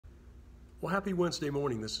Well, happy Wednesday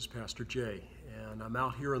morning. This is Pastor Jay, and I'm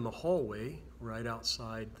out here in the hallway right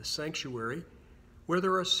outside the sanctuary where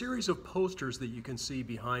there are a series of posters that you can see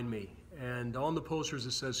behind me. And on the posters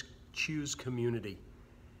it says, "Choose Community."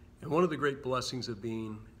 And one of the great blessings of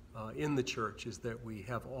being in the church is that we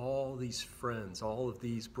have all these friends, all of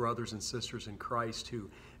these brothers and sisters in Christ who,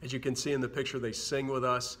 as you can see in the picture, they sing with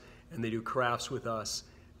us and they do crafts with us.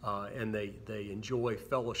 And they enjoy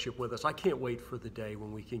fellowship with us. I can't wait for the day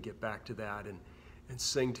when we can get back to that and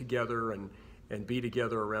sing together and be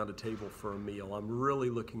together around a table for a meal. I'm really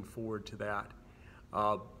looking forward to that.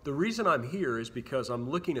 The reason I'm here is because I'm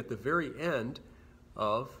looking at the very end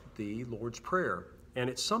of the Lord's Prayer, and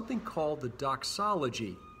it's something called the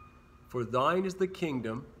doxology. For thine is the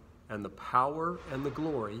kingdom and the power and the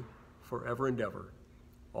glory forever and ever.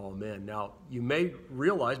 Amen. Now, you may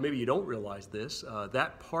realize, maybe you don't realize this,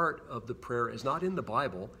 that part of the prayer is not in the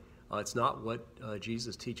Bible. It's not what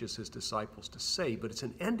Jesus teaches his disciples to say, but it's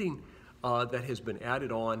an ending that has been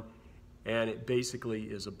added on, and it basically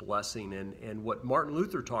is a blessing. And what Martin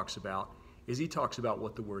Luther talks about is he talks about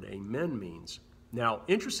what the word amen means. Now,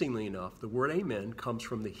 interestingly enough, the word amen comes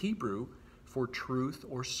from the Hebrew for truth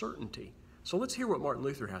or certainty. So let's hear what Martin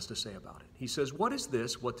Luther has to say about it. He says, "What is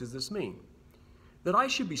this? What does this mean? That I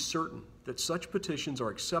should be certain that such petitions are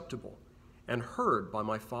acceptable and heard by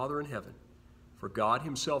my Father in heaven. For God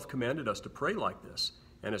himself commanded us to pray like this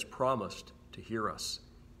and has promised to hear us.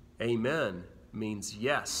 Amen means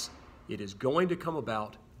yes, it is going to come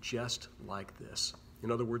about just like this."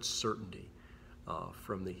 In other words, certainty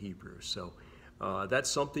from the Hebrew. So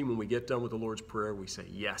that's something when we get done with the Lord's Prayer, we say,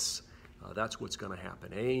 yes, that's what's going to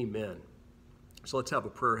happen. Amen. So let's have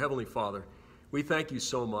a prayer. Heavenly Father, we thank you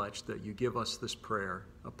so much that you give us this prayer,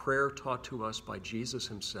 a prayer taught to us by Jesus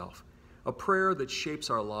himself, a prayer that shapes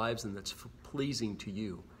our lives and that's pleasing to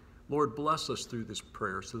you. Lord, bless us through this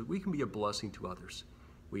prayer so that we can be a blessing to others.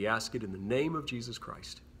 We ask it in the name of Jesus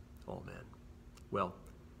Christ. Amen. Well,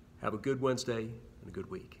 have a good Wednesday and a good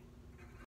week.